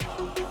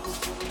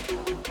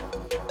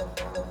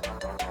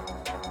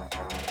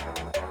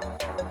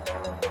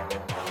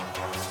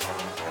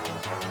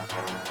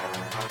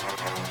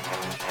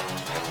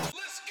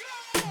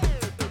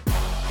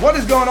What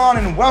is going on,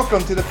 and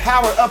welcome to the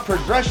Power of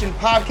Progression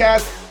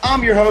podcast.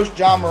 I'm your host,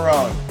 John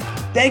Marone.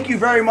 Thank you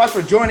very much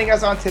for joining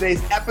us on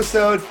today's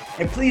episode.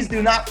 And please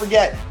do not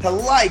forget to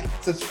like,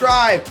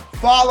 subscribe,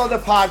 follow the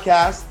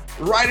podcast,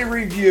 write a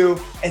review,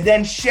 and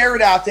then share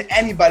it out to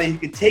anybody who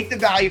can take the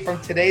value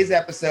from today's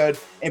episode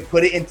and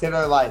put it into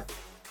their life.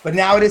 But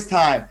now it is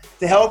time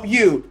to help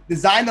you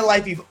design the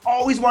life you've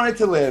always wanted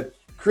to live,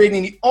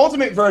 creating the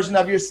ultimate version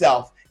of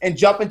yourself, and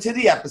jump into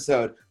the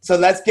episode. So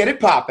let's get it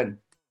popping.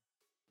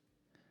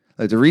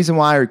 The reason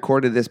why I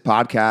recorded this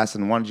podcast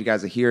and wanted you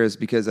guys to hear is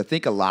because I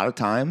think a lot of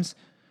times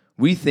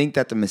we think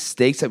that the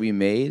mistakes that we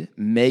made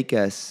make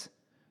us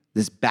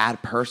this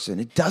bad person.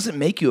 It doesn't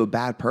make you a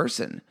bad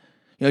person.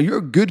 You know, you're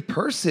a good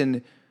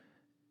person.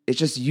 It's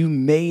just you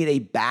made a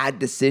bad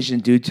decision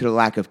due to the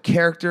lack of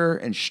character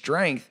and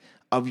strength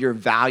of your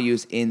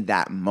values in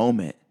that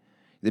moment.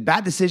 The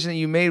bad decision that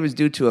you made was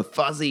due to a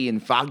fuzzy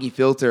and foggy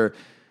filter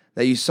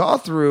that you saw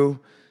through,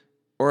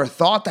 or a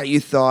thought that you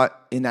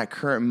thought in that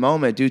current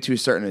moment due to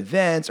certain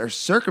events or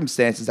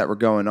circumstances that were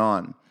going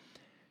on.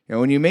 You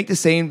know, when you make the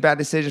same bad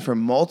decision for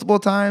multiple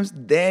times,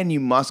 then you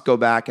must go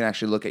back and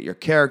actually look at your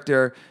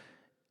character,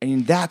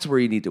 and that's where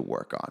you need to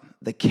work on,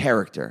 the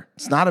character.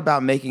 It's not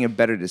about making a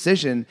better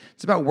decision.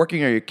 It's about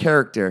working on your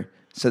character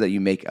so that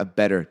you make a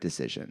better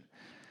decision.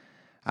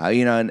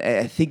 And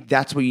I think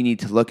that's what you need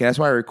to look at. That's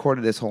why I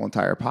recorded this whole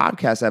entire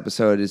podcast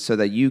episode, is so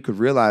that you could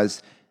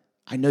realize,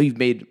 I know you've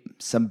made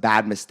some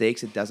bad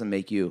mistakes. It doesn't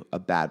make you a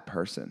bad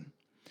person.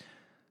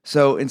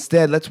 So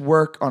instead, let's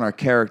work on our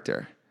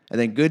character. And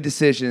then good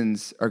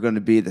decisions are going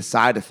to be the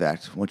side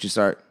effect once you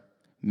start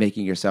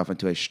making yourself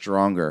into a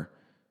stronger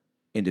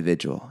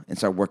individual and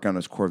start working on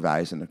those core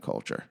values in the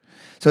culture.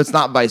 So it's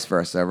not vice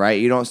versa, right?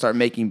 You don't start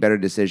making better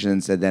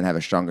decisions and then have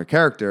a stronger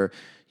character.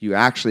 You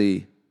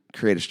actually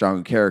create a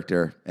stronger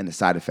character, and the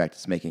side effect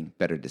is making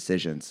better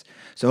decisions.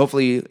 So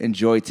hopefully you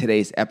enjoy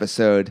today's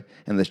episode,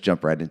 and let's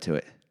jump right into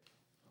it.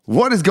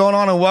 What is going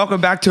on, and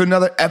welcome back to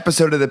another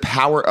episode of the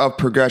Power of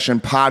Progression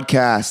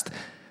podcast.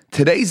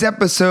 Today's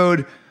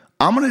episode,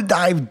 I'm going to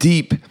dive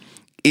deep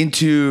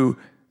into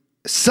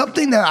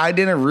something that I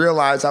didn't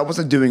realize I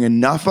wasn't doing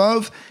enough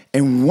of.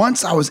 And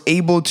once I was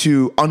able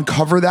to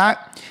uncover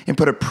that and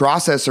put a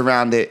process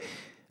around it,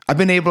 I've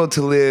been able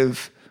to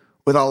live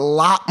with a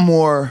lot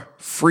more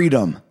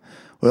freedom,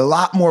 with a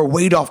lot more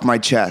weight off my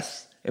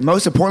chest, and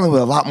most importantly,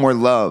 with a lot more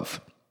love.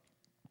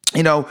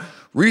 You know,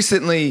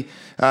 recently,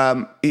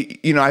 I've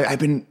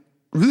been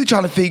really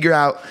trying to figure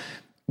out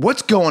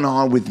what's going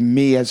on with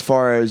me as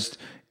far as,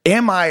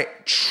 am I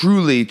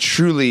truly,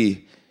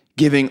 truly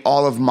giving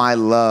all of my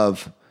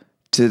love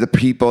to the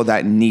people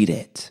that need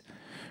it,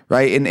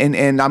 right?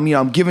 And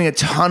I'm giving a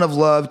ton of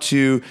love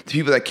to the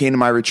people that came to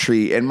my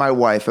retreat, and my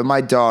wife and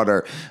my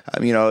daughter,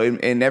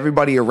 and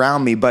everybody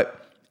around me.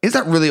 But is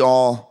that really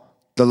all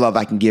the love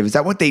I can give? Is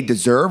that what they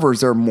deserve, or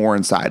is there more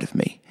inside of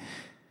me?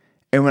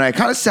 And when I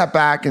kind of sat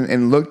back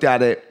and looked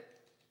at it,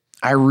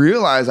 I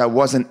realized I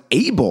wasn't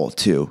able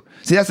to.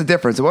 See, that's the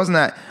difference. It wasn't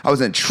that I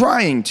wasn't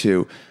trying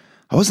to.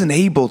 I wasn't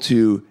able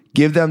to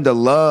give them the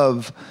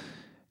love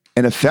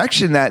and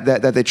affection that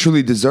they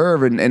truly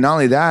deserve. And not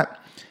only that,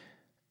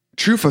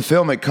 true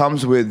fulfillment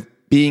comes with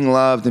being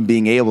loved and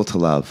being able to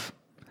love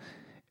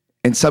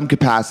in some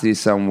capacity,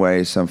 some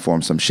way, some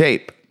form, some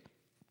shape.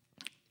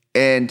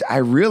 And I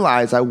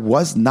realized I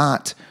was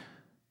not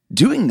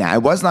doing that. I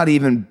was not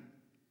even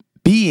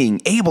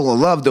being able to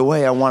love the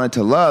way I wanted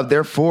to love.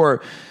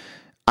 Therefore,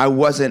 I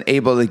wasn't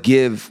able to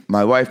give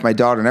my wife, my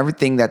daughter, and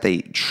everything that they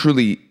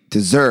truly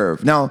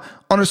deserve. Now,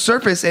 on the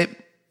surface, it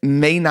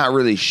may not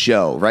really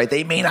show, right?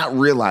 They may not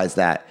realize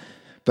that.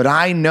 But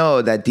I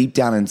know that deep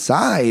down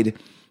inside,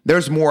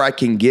 there's more I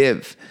can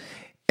give.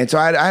 And so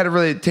I had to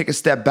really take a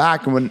step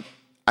back. And when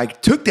I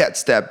took that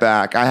step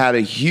back, I had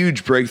a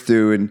huge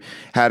breakthrough and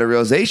had a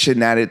realization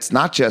that it's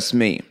not just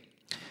me.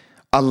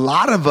 A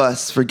lot of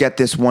us forget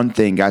this one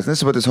thing, guys. And this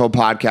is what this whole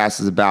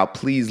podcast is about.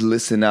 Please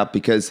listen up,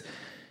 because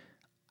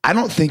I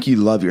don't think you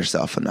love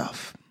yourself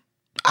enough.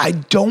 I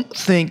don't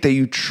think that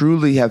you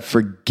truly have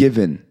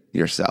forgiven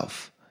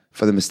yourself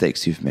for the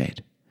mistakes you've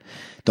made.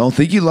 Don't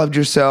think you loved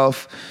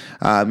yourself,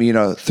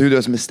 through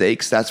those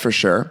mistakes, that's for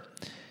sure.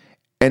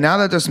 And now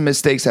that those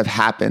mistakes have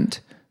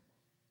happened,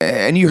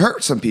 and you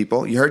hurt some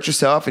people, you hurt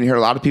yourself, and you hurt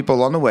a lot of people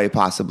along the way,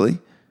 possibly,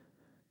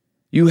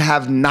 you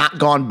have not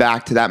gone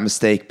back to that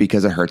mistake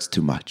because it hurts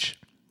too much.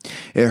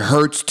 It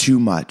hurts too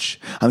much.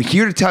 I'm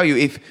here to tell you,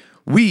 if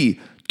we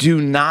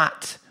do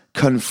not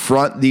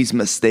confront these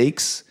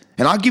mistakes,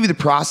 and I'll give you the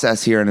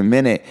process here in a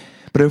minute,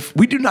 but if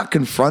we do not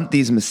confront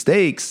these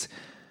mistakes,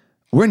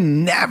 we're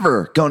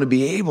never going to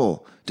be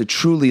able to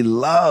truly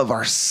love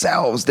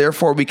ourselves.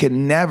 Therefore, we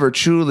can never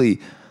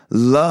truly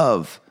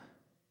love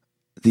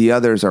the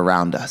others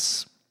around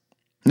us.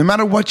 No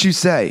matter what you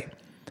say,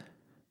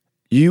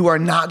 you are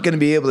not going to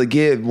be able to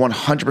give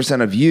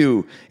 100% of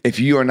you if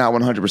you are not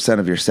 100%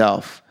 of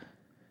yourself.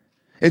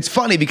 It's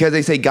funny because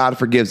they say God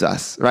forgives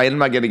us, right? I'm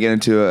not going to get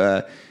into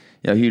a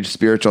huge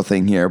spiritual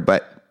thing here,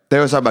 but They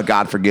always talk about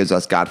God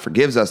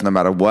forgives us no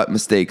matter what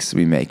mistakes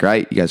we make,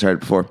 right? You guys heard it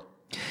before.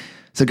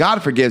 So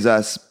God forgives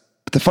us.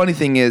 But the funny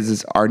thing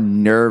is our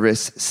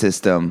nervous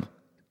system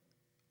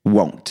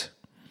won't.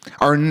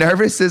 Our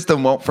nervous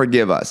system won't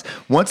forgive us.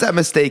 Once that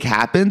mistake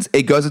happens,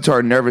 it goes into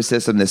our nervous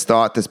system, this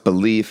thought, this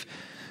belief,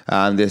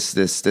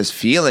 this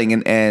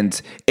feeling,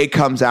 and it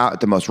comes out at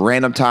the most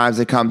random times.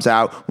 It comes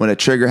out when a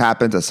trigger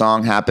happens, a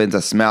song happens,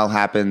 a smell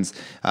happens,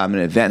 an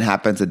event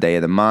happens, a day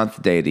of the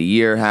month, day of the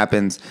year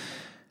happens.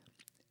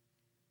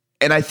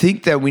 And I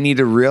think that we need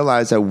to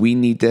realize that we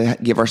need to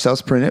give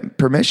ourselves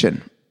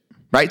permission,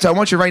 right? So I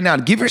want you right now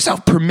to give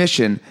yourself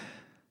permission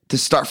to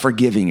start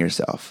forgiving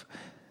yourself.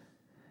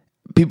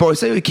 People always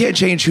say, we can't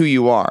change who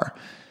you are.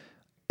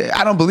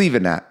 I don't believe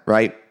in that,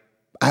 right?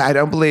 I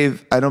don't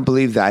believe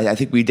that. I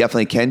think we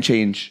definitely can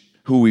change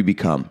who we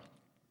become.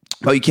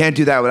 But you can't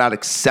do that without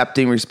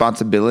accepting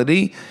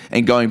responsibility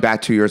and going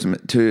back to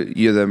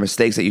the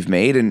mistakes that you've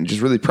made and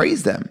just really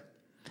praise them.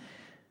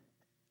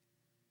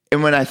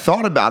 And when I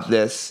thought about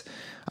this,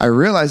 I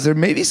realized there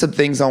may be some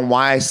things on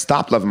why I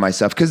stopped loving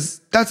myself. Because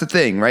that's the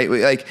thing, right?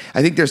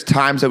 I think there's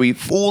times that we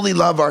fully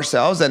love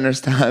ourselves, and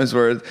there's times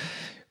where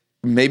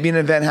maybe an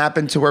event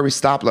happened to where we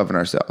stop loving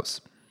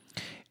ourselves.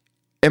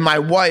 And my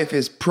wife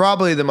is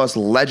probably the most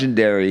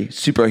legendary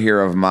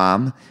superhero of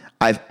mom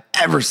I've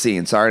ever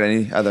seen. Sorry to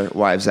any other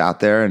wives out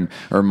there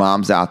or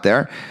moms out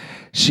there.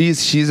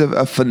 She's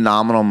a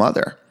phenomenal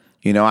mother.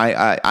 You know,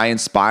 I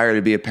inspire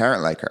to be a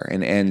parent like her.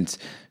 And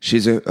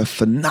she's a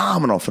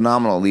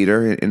phenomenal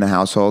leader in the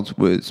household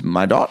with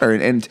my daughter.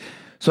 And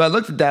so I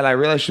looked at that and I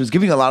realized she was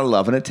giving a lot of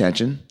love and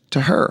attention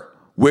to her,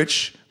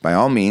 which by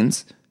all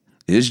means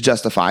is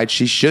justified.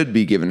 She should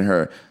be giving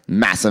her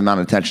massive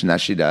amount of attention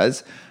that she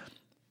does.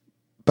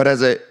 But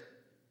as a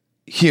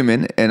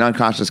human and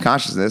unconscious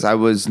consciousness, I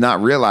was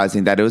not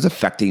realizing that it was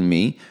affecting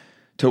me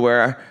to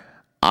where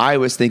I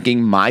was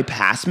thinking my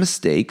past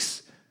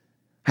mistakes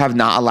have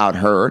not allowed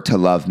her to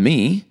love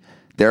me.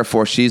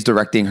 Therefore, she's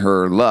directing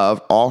her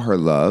love, all her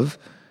love,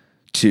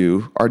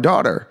 to our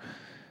daughter.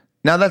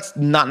 Now, that's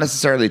not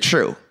necessarily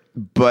true,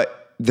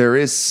 but there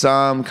is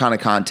some kind of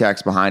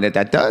context behind it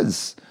that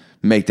does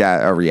make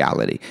that a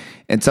reality.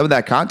 And some of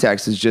that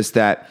context is just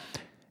that,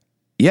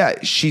 yeah,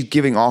 she's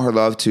giving all her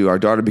love to our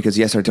daughter because,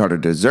 yes, our daughter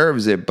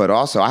deserves it, but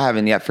also I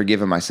haven't yet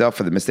forgiven myself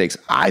for the mistakes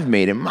I've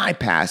made in my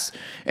past.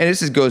 And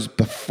this goes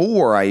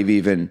before I've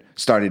even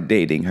started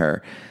dating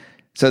her.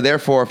 So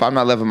therefore, if I'm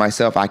not loving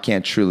myself, I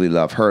can't truly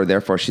love her.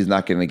 Therefore, she's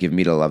not going to give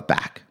me the love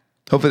back.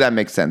 Hopefully that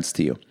makes sense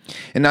to you.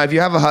 And now if you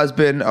have a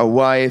husband, a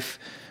wife,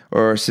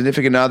 or a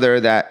significant other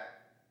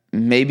that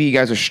maybe you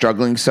guys are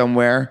struggling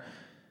somewhere,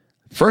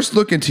 first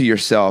look into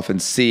yourself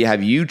and see,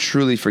 have you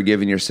truly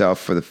forgiven yourself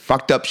for the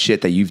fucked up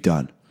shit that you've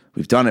done?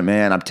 We've done it,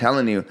 man. I'm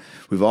telling you,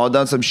 we've all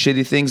done some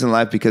shitty things in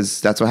life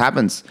because that's what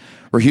happens.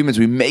 We're humans.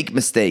 We make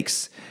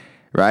mistakes,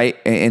 right?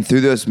 And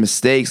through those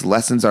mistakes,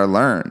 lessons are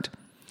learned.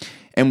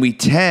 And we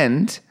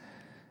tend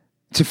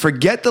to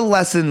forget the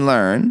lesson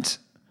learned,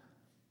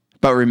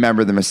 but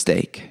remember the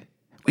mistake.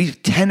 We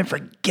tend to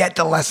forget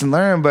the lesson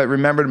learned, but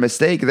remember the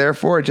mistake.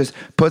 Therefore, it just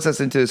puts us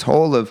into this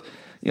hole of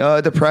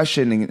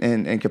depression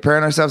and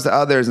comparing ourselves to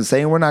others and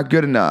saying we're not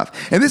good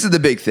enough. And this is the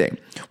big thing.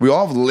 We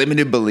all have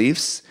limited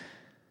beliefs.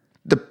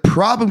 The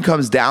problem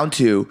comes down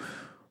to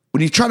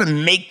when you try to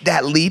make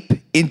that leap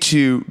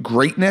into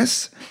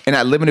greatness and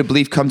that limited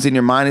belief comes in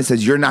your mind and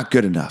says, you're not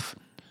good enough,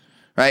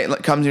 right?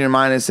 It comes in your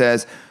mind and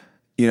says,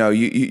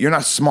 you're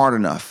not smart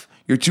enough.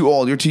 You're too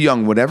old. You're too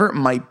young, whatever it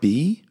might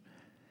be.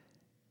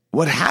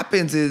 What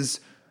happens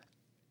is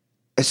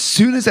as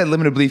soon as that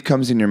limited belief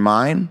comes in your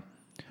mind,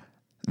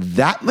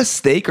 that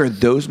mistake or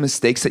those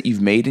mistakes that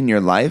you've made in your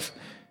life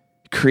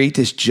create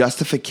this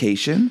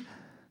justification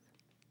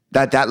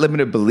that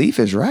limited belief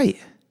is right.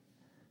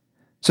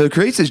 So it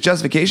creates this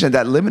justification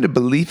that limited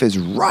belief is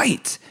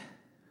right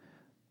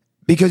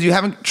because you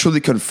haven't truly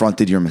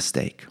confronted your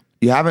mistake.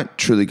 You haven't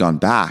truly gone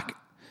back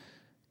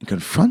and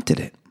confronted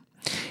it.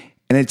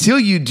 And until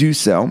you do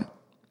so,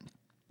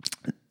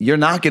 you're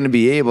not going to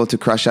be able to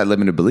crush that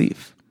limited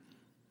belief.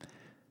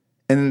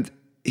 And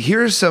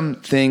here are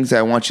some things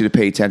I want you to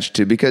pay attention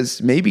to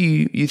because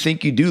maybe you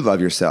think you do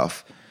love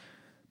yourself.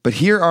 But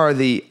here are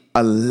the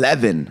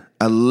 11,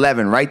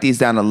 write these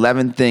down,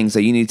 11 things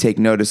that you need to take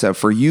notice of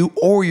for you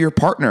or your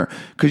partner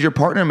because your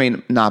partner may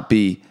not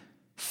be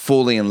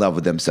fully in love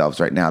with themselves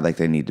right now like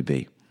they need to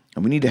be.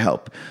 And we need to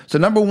help. So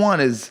number one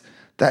is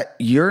that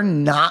you're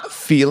not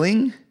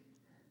feeling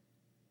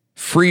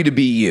free to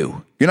be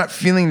you. You're not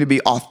feeling to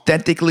be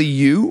authentically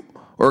you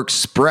or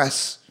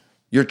express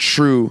your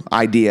true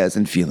ideas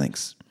and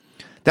feelings.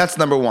 That's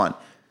number one.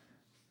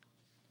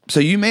 So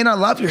you may not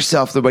love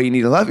yourself the way you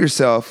need to love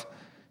yourself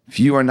if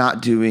you are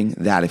not doing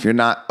that, if you're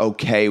not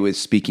okay with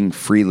speaking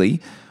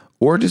freely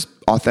or just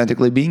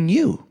authentically being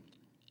you.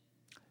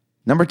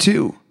 Number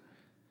two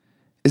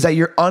is that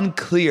you're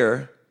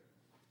unclear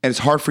and it's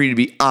hard for you to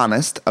be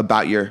honest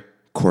about your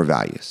core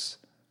values.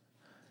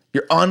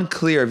 You're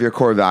unclear of your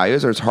core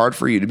values or it's hard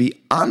for you to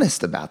be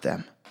honest about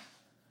them.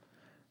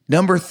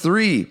 Number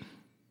three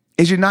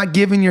is you're not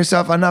giving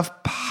yourself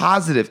enough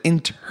positive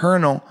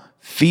internal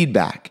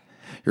feedback.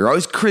 You're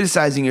always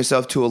criticizing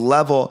yourself to a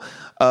level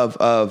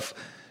of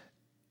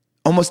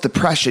almost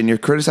depression. You're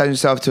criticizing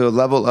yourself to a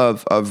level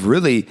of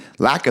really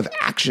lack of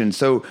action.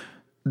 So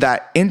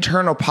that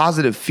internal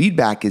positive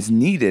feedback is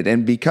needed.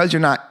 And because you're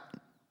not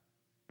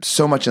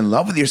so much in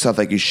love with yourself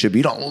like you should be,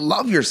 you don't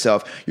love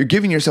yourself, you're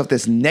giving yourself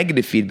this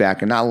negative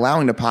feedback and not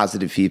allowing the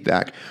positive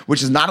feedback,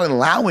 which is not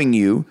allowing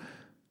you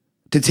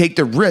to take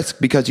the risk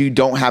because you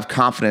don't have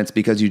confidence,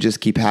 because you just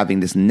keep having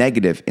this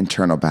negative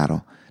internal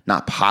battle,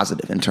 not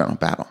positive internal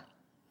battle.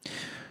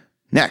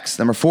 Next,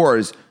 number 4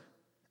 is,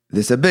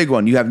 this is a big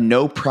one. You have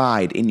no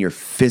pride in your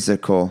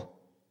physical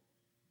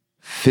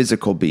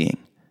being.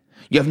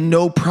 You have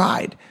no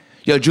pride.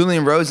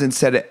 Julian Rosen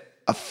said it,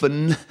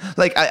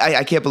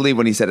 I can't believe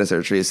when he said it,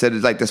 surgery. He said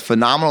it's like this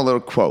phenomenal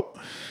little quote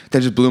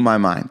that just blew my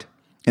mind.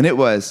 And it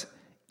was,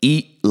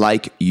 eat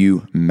like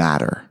you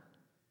matter.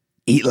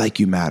 Eat like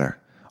you matter.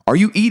 Are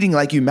you eating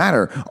like you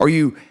matter? Are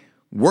you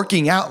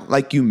working out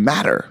like you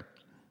matter?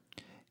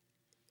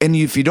 And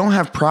if you don't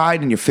have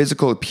pride in your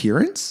physical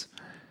appearance,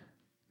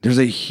 there's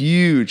a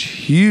huge,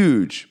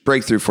 huge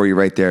breakthrough for you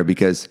right there,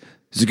 because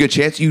there's a good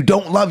chance you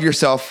don't love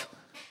yourself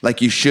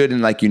like you should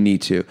and like you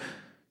need to.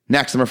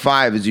 Next, number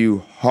 5 is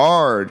you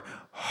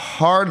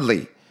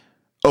hardly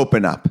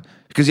open up,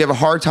 because you have a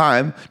hard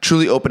time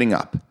truly opening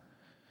up,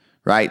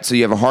 right? So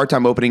you have a hard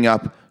time opening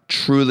up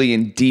truly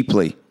and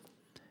deeply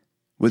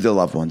with the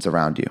loved ones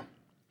around you.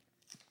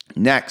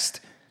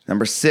 Next,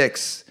 number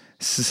 6,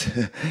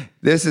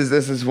 this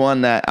is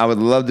one that I would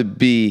love to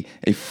be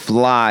a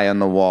fly on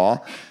the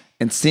wall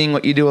and seeing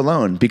what you do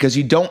alone, because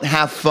you don't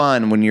have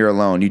fun when you're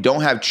alone. You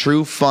don't have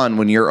true fun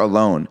when you're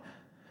alone.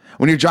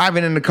 When you're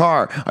driving in the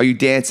car, are you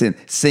dancing,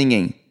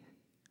 singing?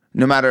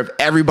 No matter if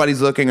everybody's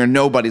looking or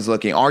nobody's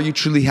looking, are you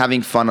truly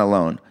having fun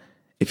alone?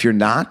 If you're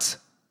not,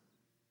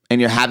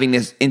 and you're having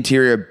this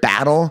interior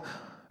battle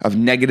of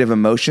negative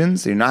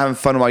emotions, you're not having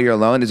fun while you're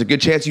alone, there's a good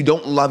chance you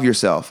don't love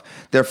yourself.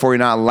 Therefore, you're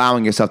not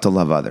allowing yourself to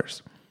love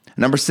others.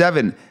 Number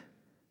 7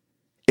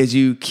 is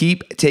you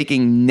keep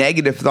taking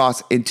negative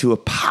thoughts into a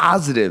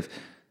positive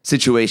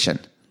situation.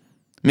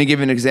 Let me give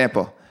you an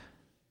example.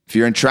 If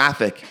you're in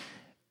traffic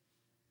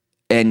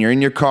and you're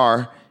in your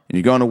car and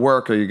you're going to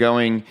work, or you're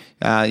going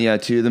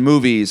to the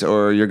movies,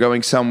 or you're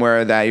going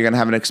somewhere that you're going to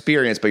have an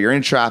experience, but you're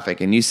in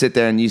traffic, and you sit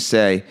there and you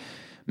say,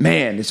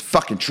 man, this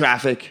fucking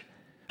traffic.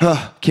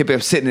 Can't believe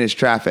I'm sitting in this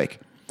traffic.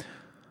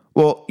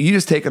 Well, you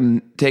just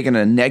taken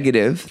a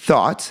negative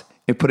thought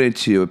and put it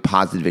into a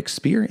positive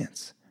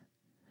experience,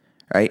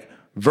 right?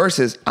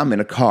 Versus, I'm in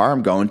a car,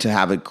 I'm going to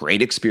have a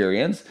great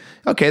experience.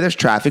 Okay, there's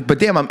traffic, but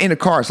damn, I'm in a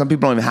car. Some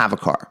people don't even have a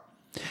car.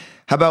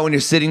 How about when you're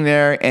sitting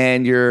there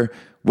and you're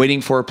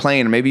waiting for a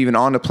plane, or maybe even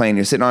on a plane,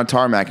 you're sitting on a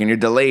tarmac and you're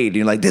delayed, and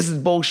you're like, this is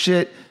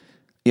bullshit.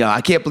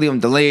 I can't believe I'm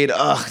delayed.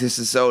 Ugh, this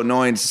is so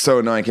annoying. It's so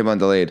annoying. I can't believe I'm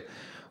delayed.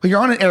 Well,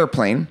 you're on an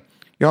airplane.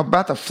 You're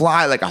about to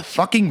fly like a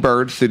fucking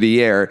bird through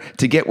the air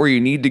to get where you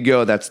need to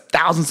go. That's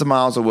thousands of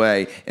miles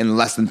away in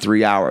less than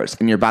 3 hours.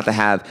 And you're about to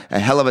have a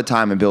hell of a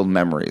time and build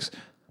memories.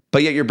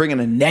 But yet you're bringing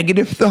a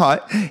negative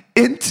thought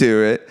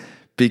into it,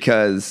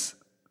 because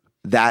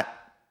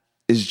that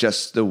is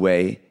just the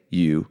way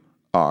you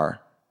are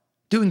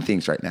doing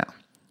things right now.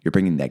 You're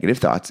bringing negative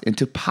thoughts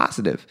into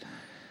positive.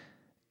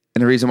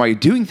 And the reason why you're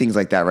doing things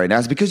like that right now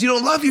is because you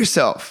don't love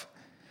yourself,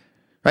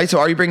 right? So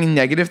are you bringing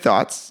negative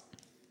thoughts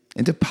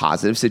into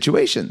positive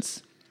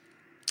situations?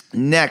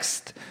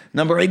 Next,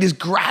 number 8 is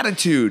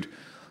gratitude.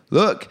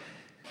 Look,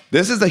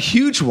 this is a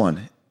huge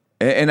one.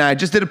 And I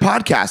just did a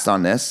podcast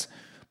on this.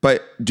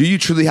 But do you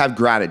truly have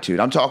gratitude?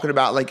 I'm talking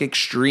about like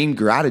extreme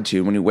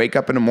gratitude. When you wake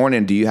up in the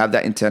morning, do you have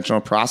that intentional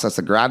process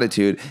of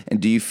gratitude?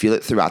 And do you feel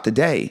it throughout the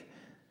day?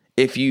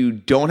 If you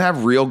don't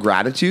have real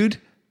gratitude,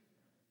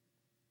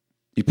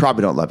 you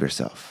probably don't love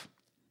yourself.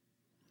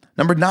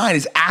 Number 9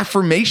 is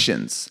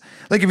affirmations.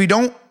 Like, if you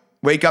don't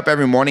wake up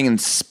every morning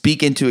and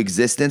speak into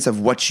existence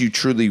of what you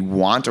truly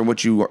want, or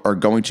what you are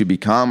going to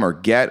become or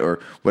get, or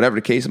whatever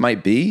the case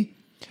might be,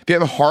 if you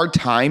have a hard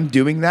time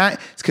doing that,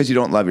 it's because you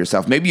don't love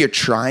yourself. Maybe you're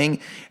trying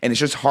and it's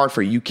just hard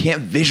for you. You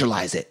can't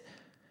visualize it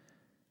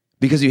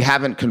because you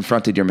haven't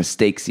confronted your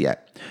mistakes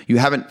yet. You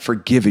haven't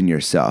forgiven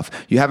yourself.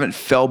 You haven't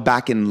fell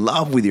back in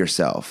love with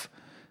yourself.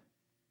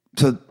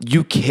 So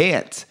you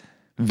can't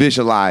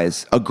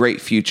visualize a great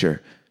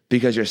future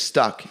because you're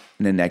stuck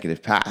in a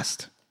negative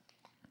past.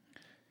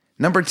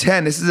 Number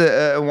 10, this is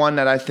a one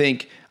that I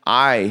think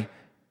I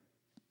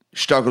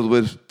struggled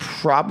with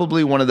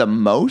probably one of the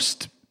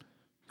most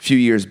few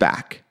years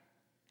back.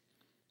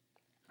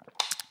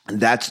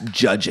 That's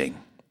judging.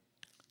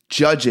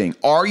 Judging.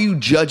 Are you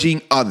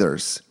judging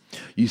others?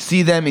 You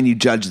see them and you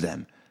judge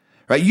them,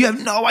 right? You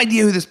have no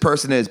idea who this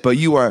person is, but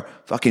you are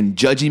fucking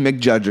judging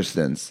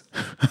McJudgerstons,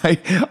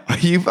 right? Are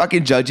you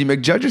fucking judging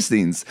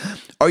McJudgerstons?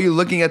 Are you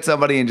looking at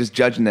somebody and just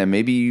judging them?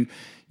 Maybe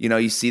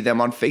you see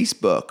them on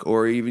Facebook,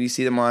 or even you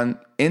see them on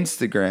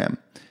Instagram,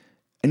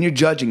 and you're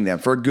judging them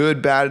for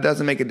good, bad. It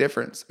doesn't make a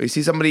difference. Or you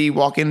see somebody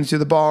walk into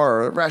the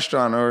bar or a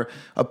restaurant or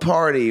a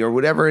party or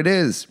whatever it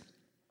is,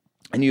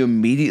 and you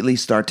immediately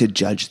start to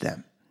judge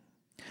them.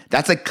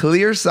 That's a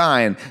clear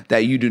sign that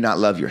you do not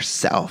love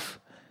yourself.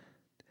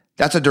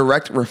 That's a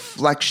direct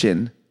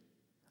reflection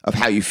of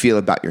how you feel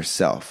about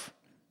yourself.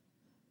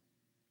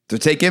 So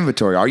take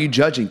inventory. Are you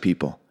judging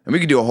people? And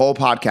we could do a whole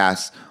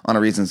podcast on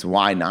the reasons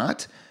why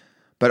not.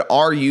 But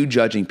are you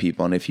judging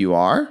people? And if you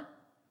are,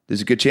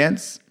 there's a good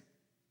chance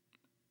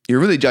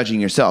you're really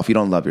judging yourself. You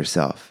don't love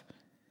yourself.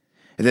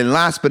 And then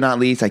last but not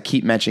least, I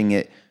keep mentioning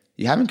it,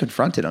 you haven't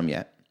confronted them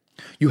yet.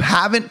 You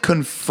haven't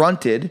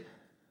confronted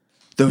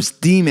those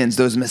demons,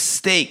 those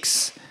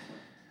mistakes.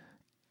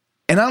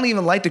 And I don't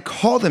even like to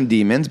call them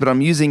demons, but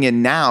I'm using it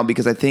now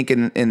because I think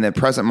in the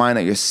present mind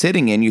that you're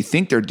sitting in, you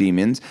think they're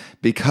demons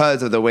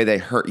because of the way they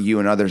hurt you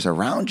and others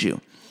around you.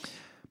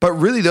 But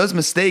really, those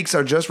mistakes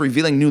are just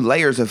revealing new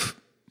layers of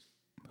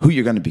who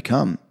you're going to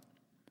become.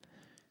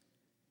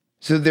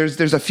 So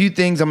there's a few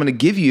things I'm going to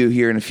give you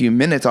here in a few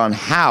minutes on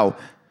how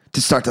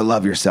to start to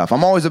love yourself.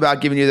 I'm always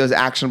about giving you those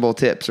actionable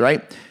tips,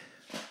 right?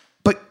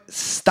 But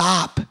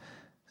stop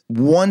for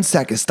 1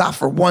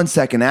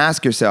 second,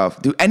 ask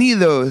yourself, do any of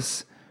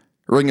those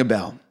ring a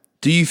bell?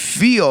 Do you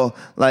feel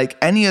like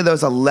any of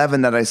those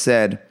 11 that I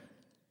said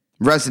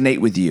resonate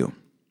with you?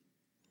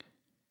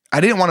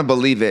 I didn't want to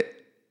believe it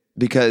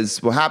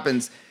because what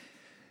happens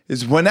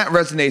is when that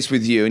resonates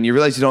with you and you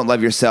realize you don't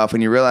love yourself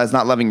and you realize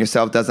not loving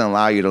yourself doesn't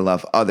allow you to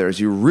love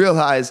others, you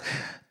realize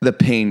the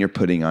pain you're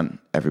putting on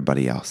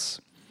everybody else.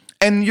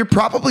 And you're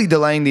probably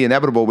delaying the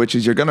inevitable, which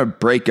is you're going to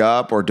break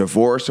up or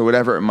divorce or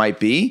whatever it might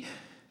be,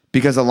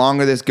 because the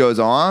longer this goes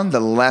on, the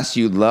less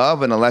you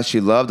love, and the less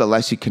you love, the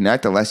less you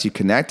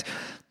connect,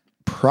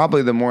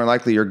 probably the more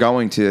likely you're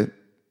going to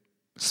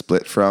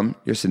split from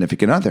your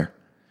significant other.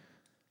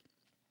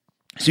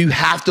 So you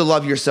have to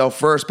love yourself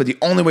first, but the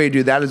only way to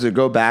do that is to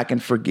go back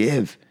and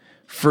forgive.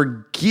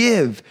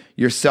 Forgive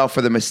yourself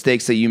for the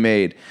mistakes that you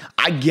made.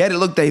 I get it.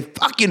 Look, they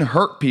fucking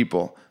hurt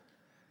people.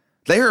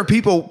 They hurt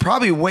people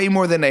probably way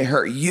more than they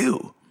hurt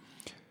you.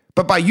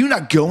 But by you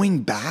not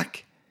going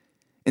back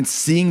and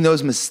seeing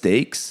those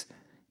mistakes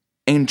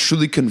and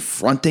truly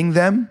confronting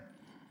them,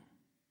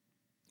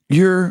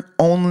 you're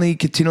only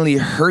continually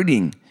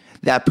hurting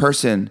that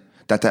person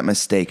that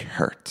mistake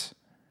hurt.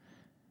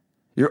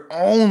 You're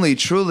only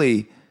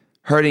truly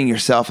hurting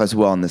yourself as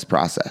well in this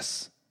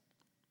process.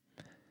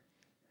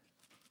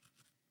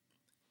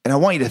 And I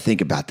want you to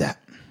think about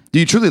that. Do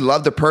you truly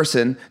love the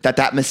person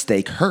that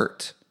mistake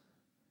hurt?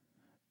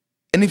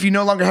 And if you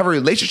no longer have a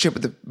relationship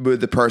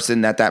with the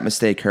person that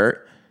mistake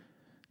hurt,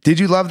 did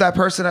you love that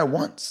person at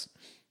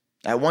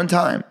one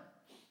time?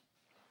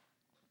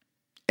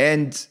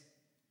 And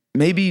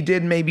maybe you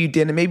did, maybe you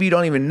didn't, maybe you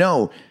don't even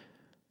know.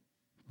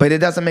 But it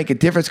doesn't make a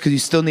difference because you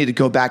still need to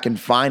go back and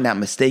find that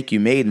mistake you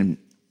made and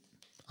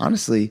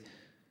honestly,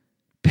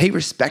 pay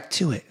respect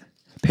to it.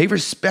 Pay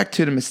respect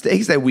to the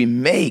mistakes that we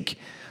make.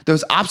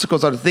 Those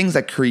obstacles are the things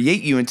that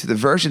create you into the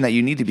version that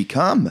you need to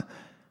become.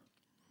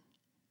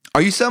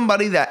 Are you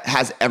somebody that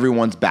has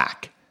everyone's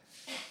back?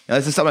 Now,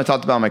 this is something I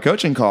talked about on my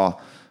coaching call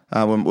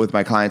with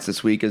my clients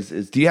this week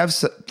is do you have,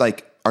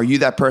 are you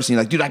that person?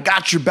 You're like, dude, I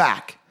got your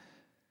back.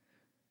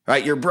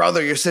 Right? Your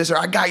brother, your sister,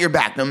 I got your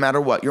back no matter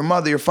what. Your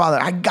mother, your father,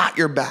 I got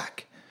your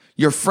back.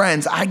 Your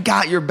friends, I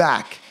got your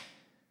back.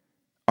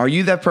 Are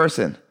you that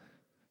person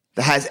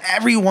that has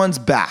everyone's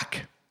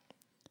back,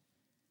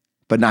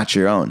 but not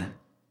your own?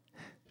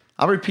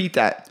 I'll repeat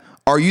that.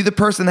 Are you the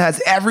person that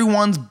has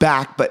everyone's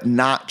back, but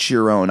not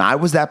your own? I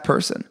was that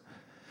person.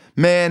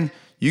 Man,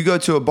 you go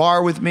to a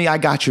bar with me, I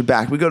got your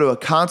back. We go to a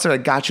concert, I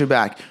got your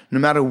back. No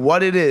matter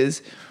what it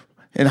is.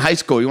 In high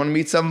school, you want to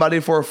meet somebody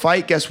for a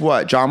fight? Guess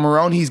what? John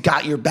Marone, he's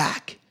got your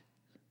back.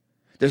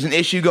 There's an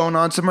issue going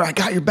on somewhere, I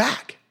got your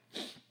back.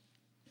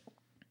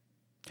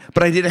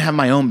 But I didn't have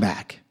my own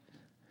back.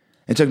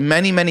 It took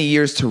many, many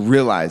years to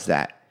realize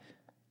that.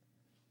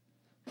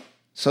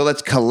 So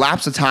let's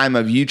collapse the time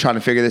of you trying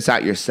to figure this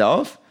out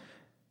yourself.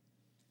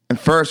 And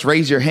first,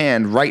 raise your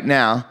hand right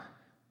now.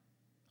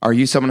 Are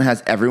you someone who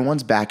has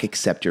everyone's back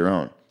except your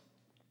own?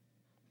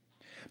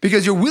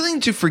 Because you're willing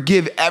to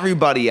forgive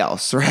everybody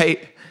else,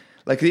 right?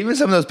 Like even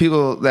some of those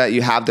people that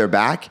you have their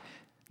back,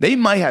 they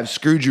might have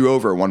screwed you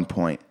over at one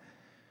point,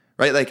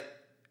 right? Like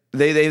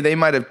they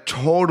might have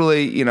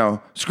totally,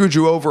 screwed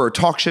you over or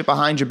talked shit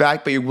behind your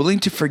back, but you're willing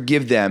to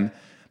forgive them,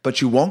 but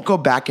you won't go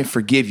back and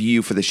forgive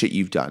you for the shit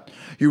you've done.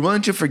 You're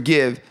willing to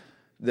forgive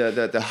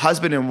the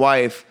husband and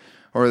wife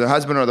or the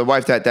husband or the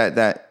wife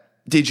that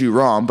did you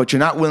wrong, but you're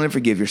not willing to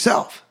forgive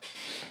yourself.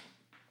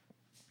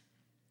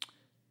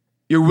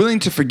 You're willing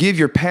to forgive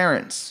your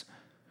parents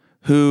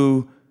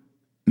who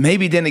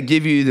maybe didn't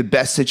give you the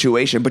best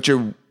situation, but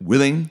you're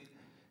willing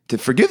to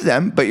forgive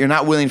them, but you're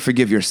not willing to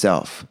forgive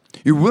yourself.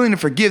 You're willing to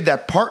forgive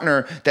that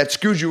partner that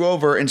screwed you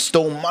over and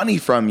stole money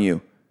from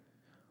you,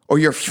 or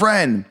your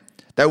friend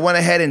that went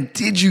ahead and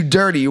did you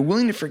dirty. You're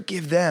willing to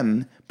forgive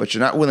them, but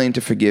you're not willing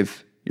to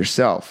forgive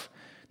yourself.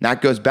 And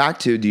that goes back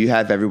to, do you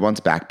have everyone's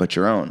back but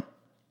your own?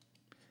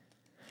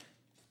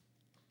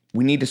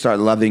 We need to start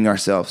loving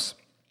ourselves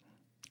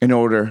in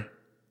order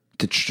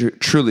to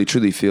truly,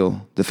 truly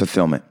feel the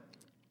fulfillment.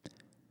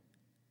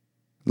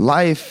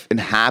 Life and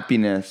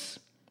happiness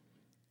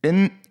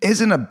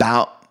isn't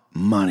about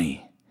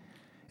money.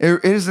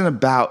 It isn't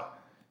about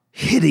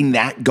hitting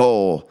that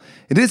goal.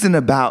 It isn't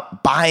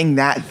about buying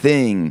that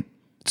thing.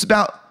 It's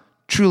about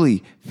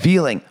truly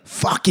feeling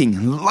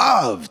fucking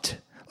loved.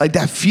 Like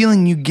that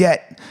feeling you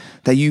get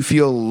that you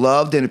feel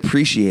loved and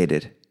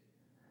appreciated.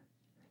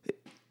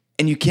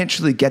 And you can't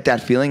truly get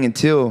that feeling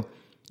until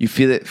you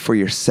feel it for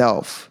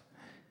yourself.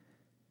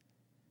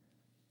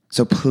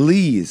 So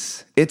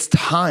please, it's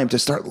time to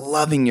start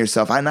loving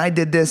yourself. And I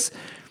did this,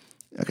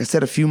 like I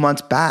said, a few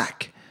months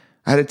back.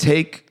 I had to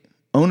take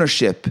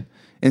ownership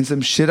in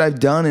some shit I've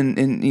done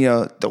in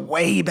the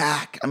way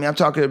back. I mean, I'm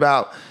talking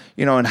about,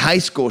 in high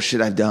school shit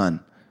I've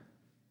done.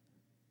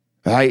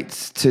 Right?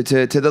 To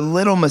the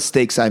little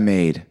mistakes I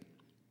made.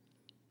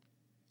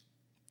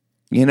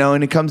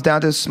 And it comes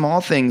down to small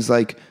things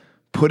like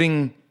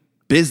putting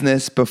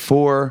business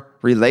before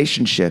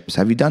relationships.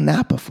 Have you done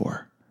that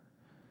before?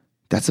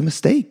 That's a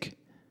mistake.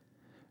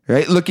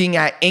 Right? Looking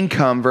at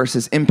income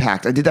versus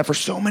impact. I did that for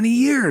so many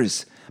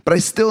years, but I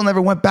still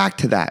never went back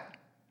to that.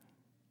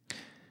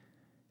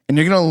 And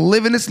you're going to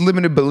live in this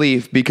limited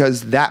belief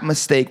because that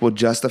mistake will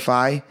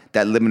justify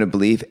that limited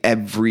belief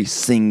every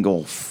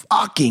single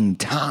fucking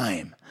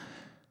time.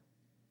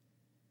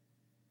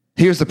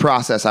 Here's the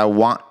process I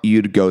want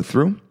you to go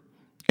through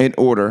in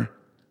order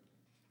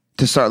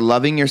to start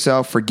loving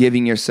yourself,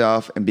 forgiving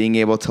yourself, and being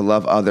able to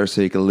love others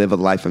so you can live a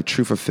life of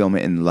true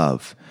fulfillment and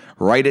love.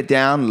 Write it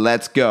down.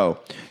 Let's go.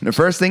 And the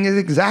first thing is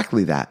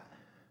exactly that.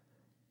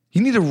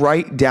 You need to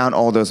write down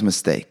all those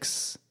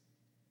mistakes.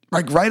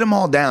 Like, write them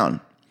all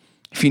down.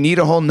 If you need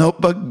a whole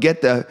notebook,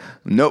 get the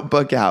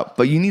notebook out.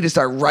 But you need to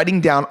start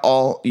writing down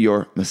all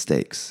your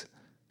mistakes.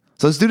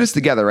 So let's do this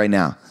together right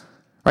now.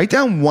 Write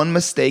down one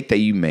mistake that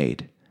you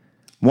made.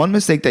 One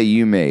mistake that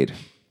you made.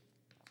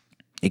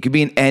 It could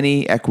be in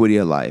any equity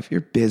of life.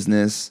 Your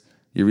business,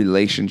 your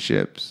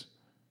relationships,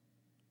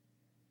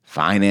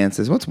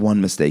 finances. What's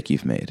one mistake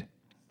you've made?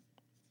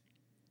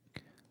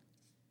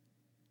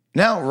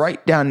 Now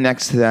write down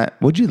next to that,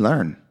 what'd you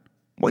learn?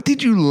 What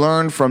did you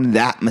learn from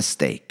that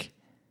mistake?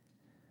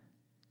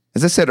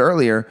 As I said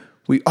earlier,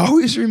 we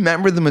always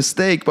remember the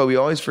mistake, but we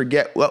always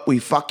forget what we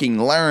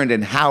fucking learned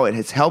and how it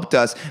has helped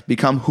us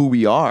become who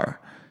we are.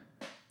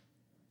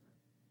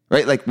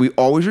 Right? Like, we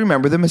always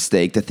remember the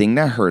mistake, the thing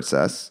that hurts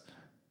us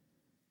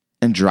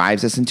and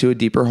drives us into a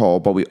deeper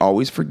hole, but we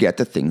always forget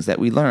the things that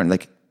we learned.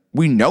 Like,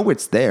 we know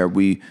it's there.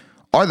 We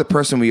are the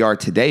person we are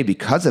today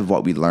because of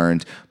what we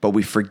learned, but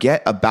we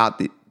forget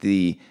about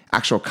the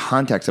actual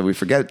context of it. We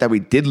forget that we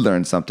did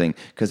learn something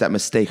because that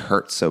mistake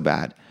hurt so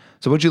bad.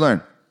 So what'd you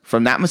learn?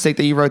 From that mistake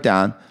that you wrote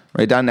down,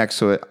 right down next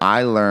to it,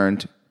 I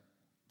learned,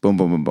 boom,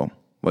 boom, boom, boom.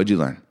 What'd you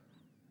learn?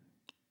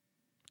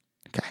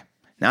 Okay.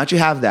 Now that you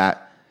have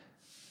that,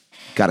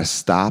 got to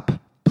stop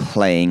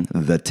playing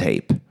the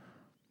tape.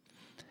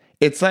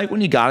 It's like when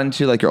you got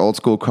into like your old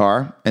school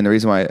car, and the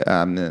reason why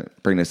I'm going to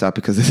bring this up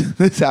because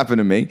this happened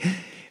to me,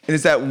 and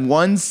it's that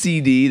one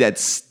CD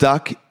that's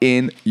stuck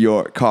in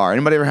your car.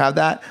 Anybody ever have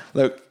that?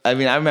 Look, I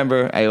mean, I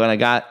remember when I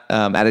got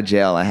out of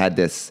jail, I had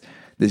this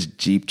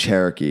Jeep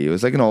Cherokee. It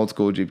was like an old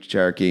school Jeep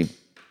Cherokee.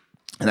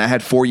 And I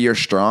had 4 Year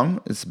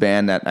Strong, this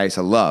band that I used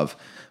to love.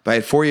 But I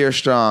had 4 Year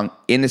Strong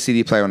in the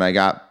CD player when I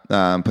got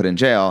put in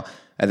jail.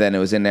 And then it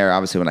was in there,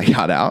 obviously, when I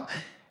got out.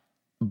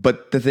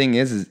 But the thing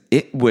is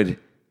it would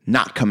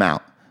not come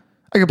out.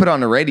 I could put it on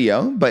the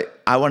radio,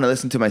 but I want to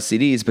listen to my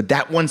CDs. But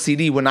that one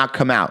CD would not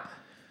come out.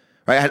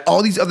 Right? I had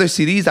all these other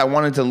CDs I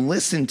wanted to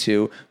listen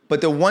to,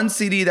 but the one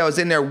CD that was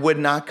in there would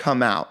not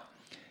come out.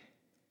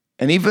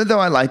 And even though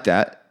I liked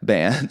that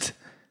band,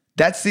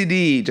 that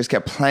CD just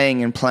kept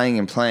playing and playing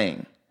and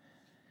playing.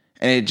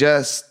 And it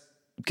just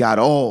got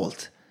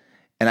old.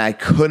 And I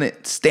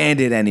couldn't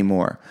stand it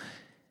anymore.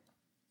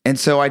 And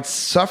so I'd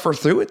suffer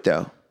through it,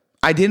 though.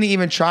 I didn't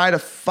even try to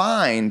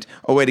find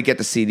a way to get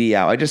the CD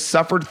out. I just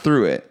suffered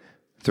through it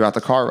throughout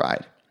the car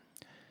ride.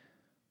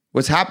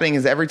 What's happening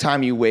is every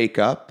time you wake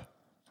up,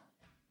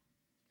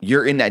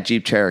 you're in that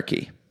Jeep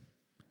Cherokee.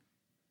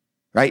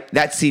 Right?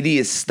 That CD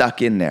is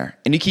stuck in there.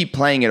 And you keep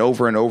playing it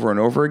over and over and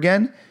over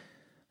again.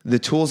 The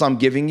tools I'm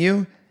giving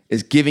you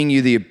is giving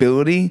you the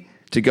ability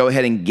to go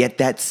ahead and get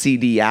that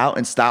CD out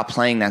and stop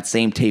playing that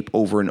same tape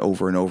over and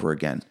over and over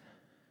again.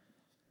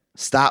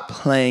 Stop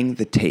playing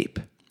the tape.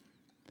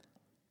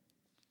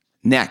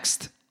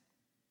 Next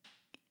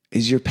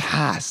is your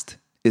past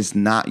is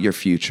not your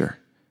future,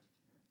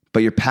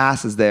 but your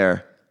past is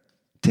there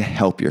to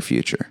help your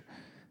future.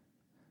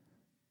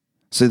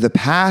 So the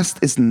past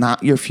is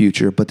not your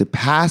future, but the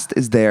past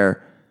is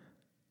there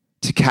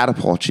to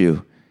catapult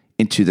you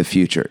into the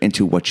future,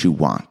 into what you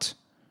want.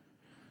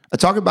 I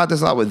talk about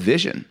this a lot with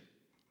vision.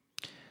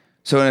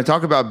 So when I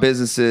talk about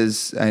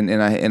businesses and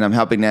I'm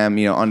helping them,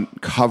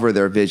 uncover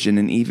their vision,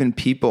 and even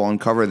people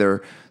uncover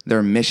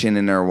their mission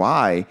and their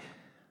why,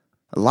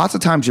 lots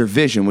of times your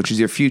vision, which is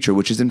your future,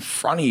 which is in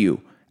front of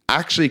you,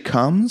 actually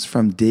comes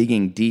from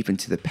digging deep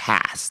into the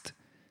past.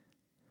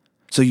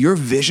 So your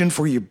vision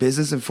for your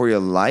business and for your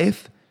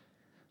life,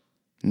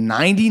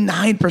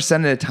 99%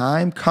 of the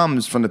time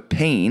comes from the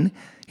pain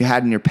you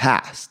had in your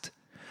past.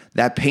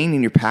 That pain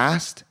in your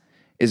past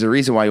is the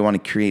reason why you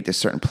want to create this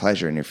certain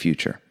pleasure in your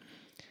future.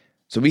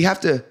 So we have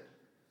to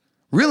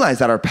realize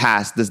that our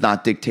past does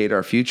not dictate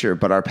our future,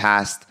 but our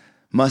past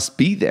must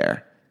be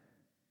there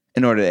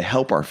in order to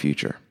help our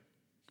future.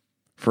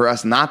 For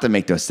us not to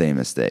make those same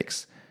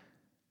mistakes.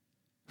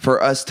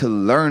 For us to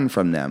learn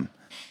from them.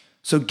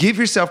 So give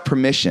yourself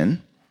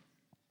permission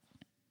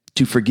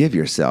to forgive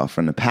yourself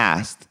from the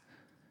past.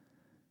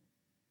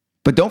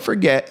 But don't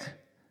forget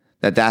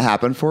that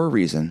happened for a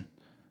reason.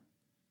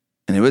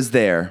 And it was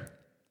there.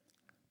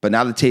 But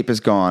now the tape is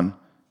gone.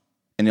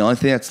 And the only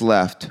thing that's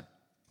left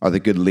are the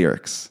good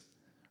lyrics,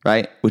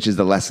 right? Which is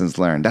the lessons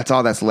learned. That's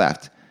all that's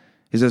left.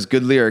 Is those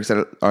good lyrics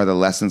that are the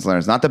lessons learned.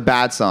 It's not the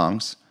bad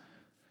songs.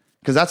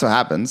 Because that's what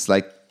happens.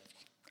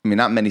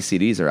 Not many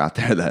CDs are out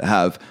there that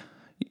have,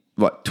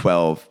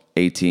 12,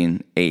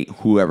 18, 8,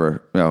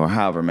 whoever,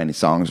 however many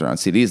songs are on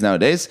CDs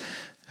nowadays.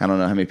 I don't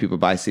know how many people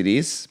buy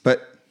CDs.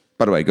 But,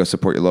 by the way, go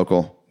support your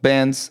local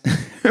bands.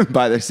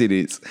 Buy their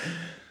CDs.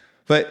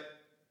 But,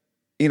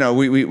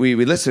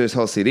 we listen to this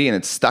whole CD and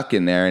it's stuck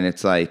in there and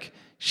it's like,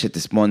 shit,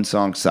 this one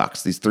song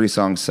sucks. These 3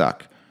 songs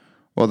suck.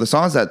 Well, the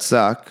songs that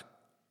suck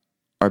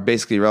are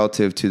basically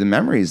relative to the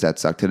memories that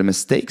suck, to the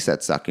mistakes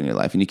that suck in your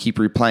life, and you keep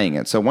replaying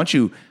it. So once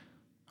you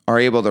are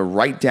able to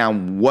write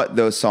down what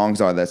those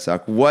songs are that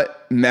suck,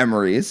 what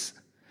memories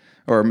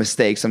or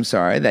mistakes,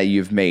 that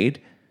you've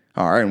made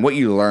are, and what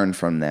you learned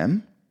from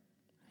them,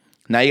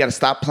 now you got to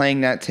stop playing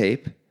that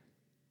tape.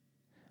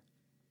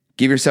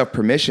 Give yourself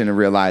permission to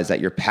realize that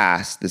your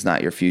past is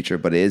not your future,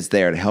 but it is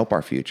there to help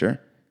our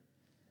future.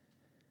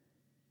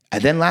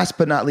 And then last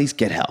but not least,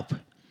 get help.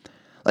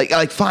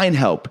 Like find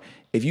help.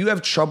 If you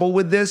have trouble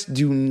with this,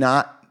 do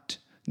not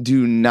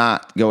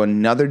go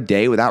another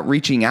day without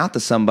reaching out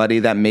to somebody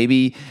that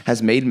maybe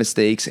has made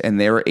mistakes and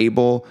they were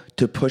able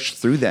to push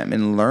through them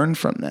and learn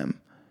from them.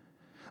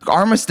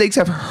 Our mistakes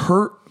have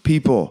hurt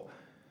people.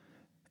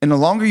 And the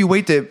longer you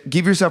wait to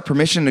give yourself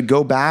permission to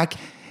go back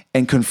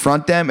and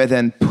confront them and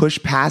then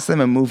push past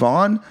them and move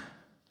on,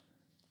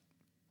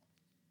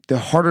 the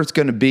harder it's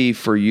going to be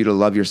for you to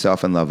love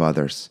yourself and love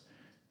others.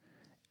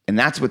 And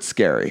that's what's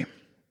scary.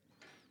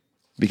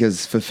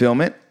 Because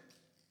fulfillment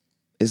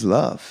is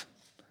love.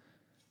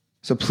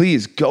 So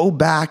please go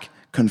back,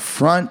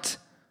 confront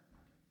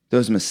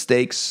those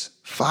mistakes,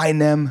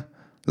 find them,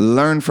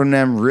 learn from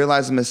them,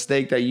 realize the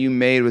mistake that you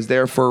made was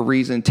there for a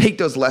reason. Take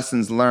those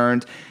lessons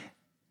learned.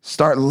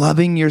 Start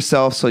loving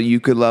yourself so you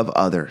could love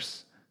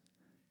others.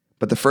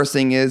 But the first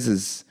thing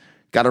is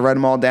got to write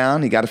them all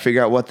down. You got to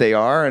figure out what they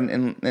are.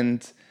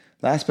 And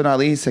last but not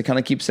least, I kind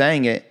of keep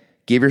saying it,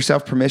 give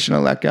yourself permission to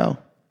let go.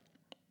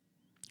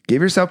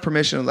 Give yourself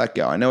permission to let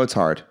go. I know it's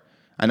hard.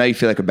 I know you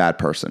feel like a bad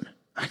person.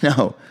 I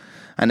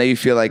know you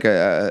feel like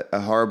a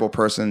horrible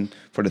person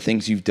for the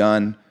things you've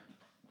done,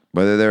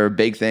 whether they're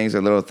big things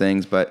or little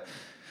things, but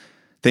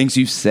things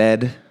you've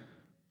said,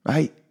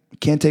 right? You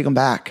can't take them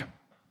back.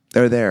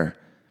 They're there.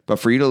 But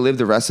for you to live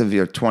the rest of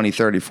your 20,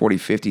 30, 40,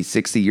 50,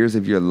 60 years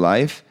of your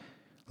life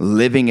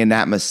living in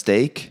that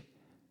mistake,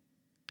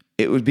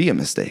 it would be a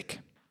mistake.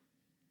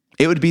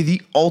 It would be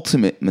the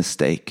ultimate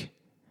mistake.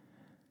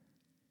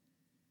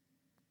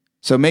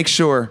 So make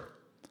sure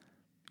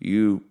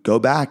you go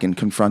back and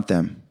confront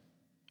them.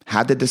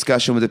 Have the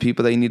discussion with the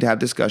people that you need to have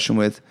discussion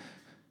with,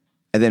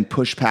 and then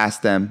push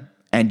past them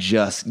and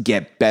just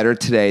get better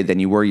today than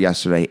you were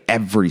yesterday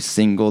every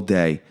single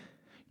day,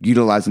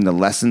 utilizing the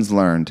lessons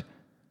learned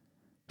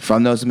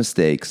from those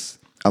mistakes,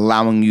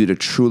 allowing you to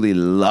truly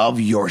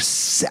love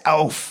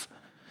yourself.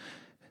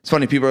 It's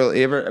funny, people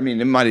it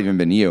might have even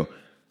been you,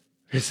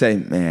 who say,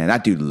 man,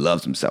 that dude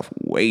loves himself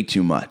way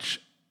too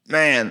much.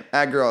 Man,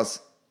 that girl's...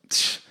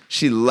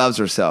 she loves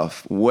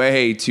herself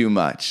way too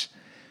much.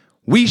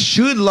 We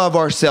should love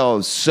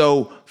ourselves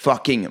so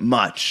fucking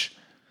much.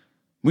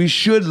 We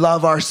should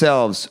love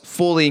ourselves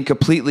fully and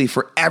completely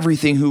for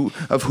everything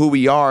of who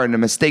we are and the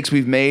mistakes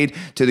we've made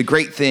to the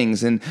great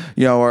things and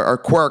our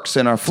quirks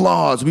and our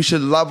flaws. We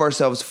should love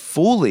ourselves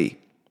fully.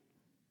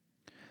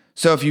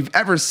 So if you've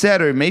ever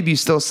said, or maybe you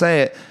still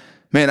say it,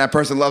 man, that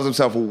person loves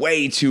himself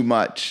way too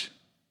much.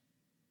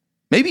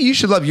 Maybe you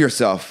should love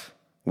yourself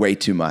way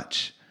too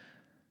much.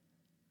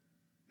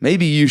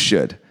 Maybe you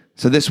should.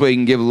 So this way you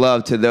can give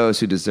love to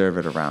those who deserve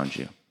it around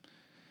you.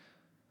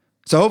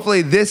 So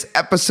hopefully this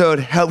episode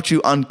helped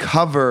you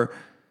uncover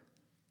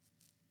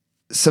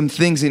some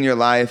things in your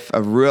life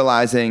of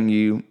realizing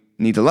you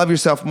need to love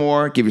yourself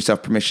more, give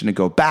yourself permission to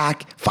go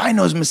back, find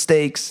those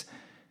mistakes.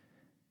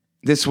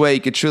 This way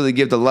you could truly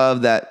give the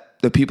love that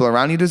the people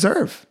around you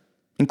deserve,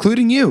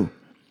 including you,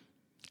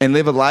 and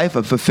live a life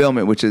of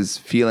fulfillment, which is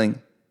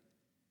feeling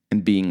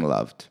and being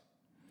loved.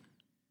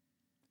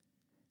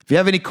 If you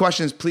have any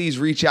questions, please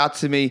reach out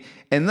to me.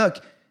 And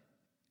look,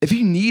 if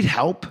you need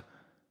help,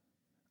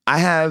 I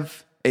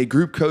have a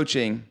group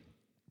coaching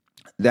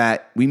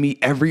that we meet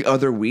every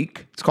other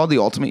week. It's called The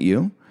Ultimate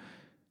You.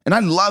 And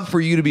I'd love for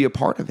you to be a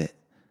part of it.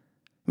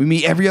 We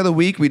meet every other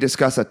week. We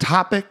discuss a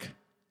topic.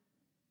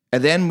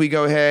 And then we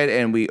go ahead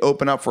and we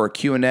open up for a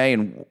Q&A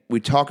and we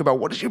talk about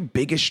what is your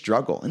biggest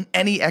struggle in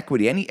any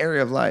equity, any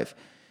area of life.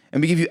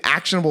 And we give you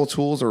actionable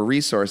tools or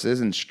resources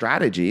and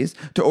strategies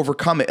to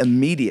overcome it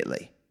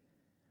immediately.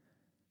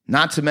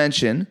 Not to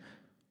mention,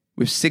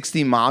 we have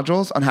 60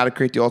 modules on how to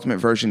create the ultimate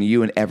version of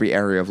you in every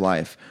area of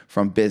life,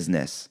 from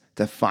business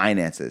to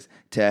finances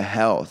to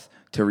health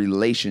to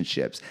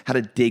relationships, how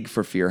to dig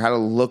for fear, how to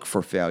look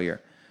for failure,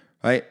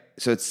 right?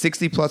 So it's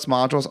 60 plus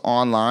modules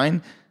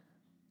online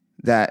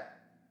that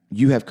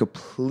you have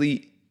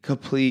complete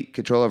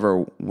control over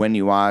when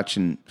you watch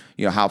and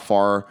how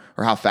far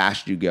or how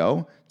fast you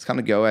go. It's kind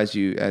of go as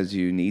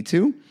you need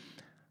to.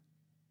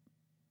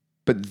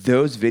 But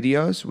those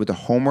videos with the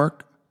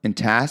homework and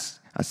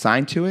tasks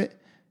assigned to it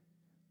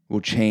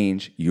will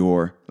change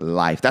your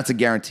life. That's a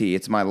guarantee.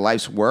 It's my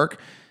life's work.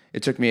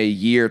 It took me a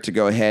year to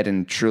go ahead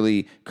and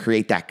truly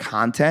create that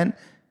content,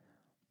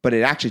 but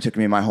it actually took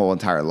me my whole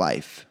entire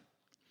life.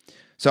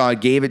 So I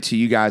gave it to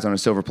you guys on a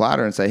silver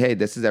platter and say, hey,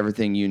 this is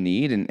everything you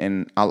need,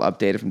 and I'll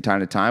update it from time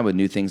to time with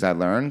new things I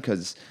learn,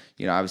 because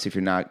obviously if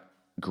you're not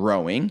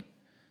growing,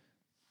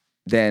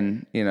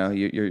 then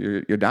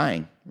you're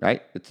dying,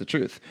 right? It's the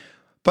truth.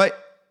 But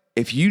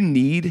if you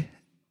need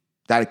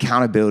that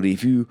accountability,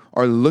 if you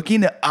are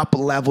looking to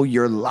up-level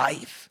your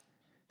life,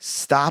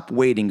 stop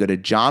waiting. Go to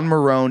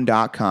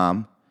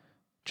johnmarone.com,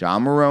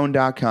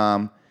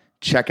 johnmarone.com,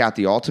 check out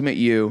the Ultimate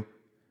You,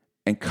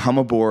 and come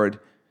aboard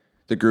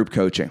the group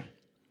coaching.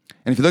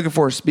 And if you're looking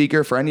for a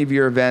speaker for any of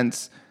your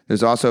events,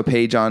 there's also a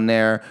page on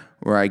there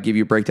where I give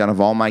you a breakdown of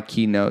all my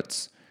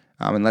keynotes.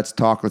 And let's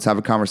talk, let's have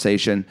a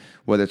conversation,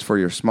 whether it's for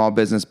your small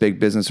business,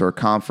 big business, or a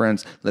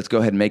conference. Let's go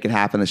ahead and make it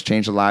happen. Let's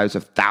change the lives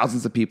of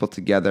thousands of people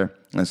together.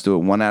 Let's do it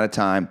one at a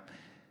time.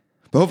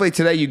 But hopefully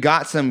today you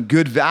got some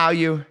good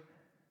value.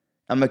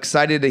 I'm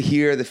excited to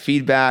hear the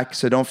feedback.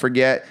 So don't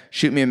forget,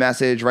 shoot me a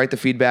message, write the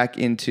feedback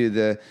into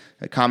the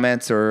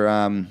comments or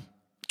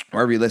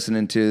wherever you're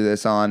listening to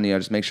this on.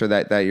 Just make sure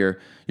that you're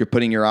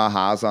putting your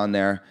ahas on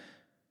there.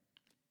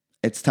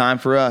 It's time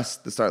for us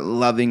to start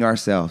loving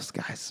ourselves,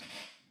 guys.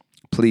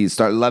 Please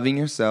start loving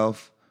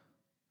yourself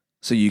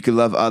so you can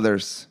love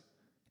others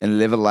and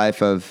live a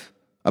life of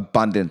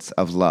abundance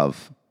of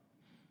love.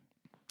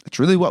 It's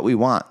really what we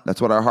want. That's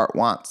what our heart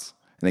wants.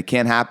 And it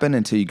can't happen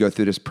until you go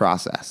through this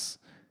process.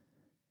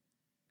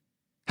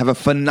 Have a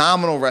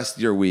phenomenal rest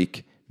of your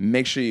week.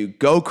 Make sure you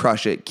go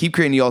crush it. Keep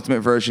creating the ultimate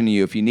version of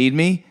you. If you need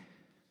me,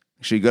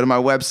 make sure you go to my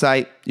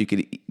website. You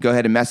could go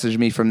ahead and message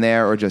me from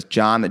there, or just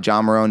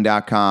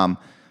john@johnmarone.com.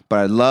 But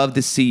I'd love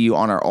to see you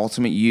on our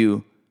Ultimate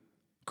You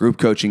group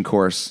coaching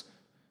course,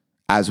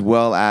 as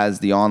well as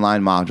the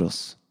online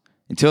modules.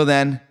 Until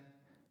then,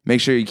 make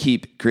sure you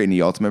keep creating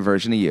the ultimate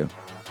version of you.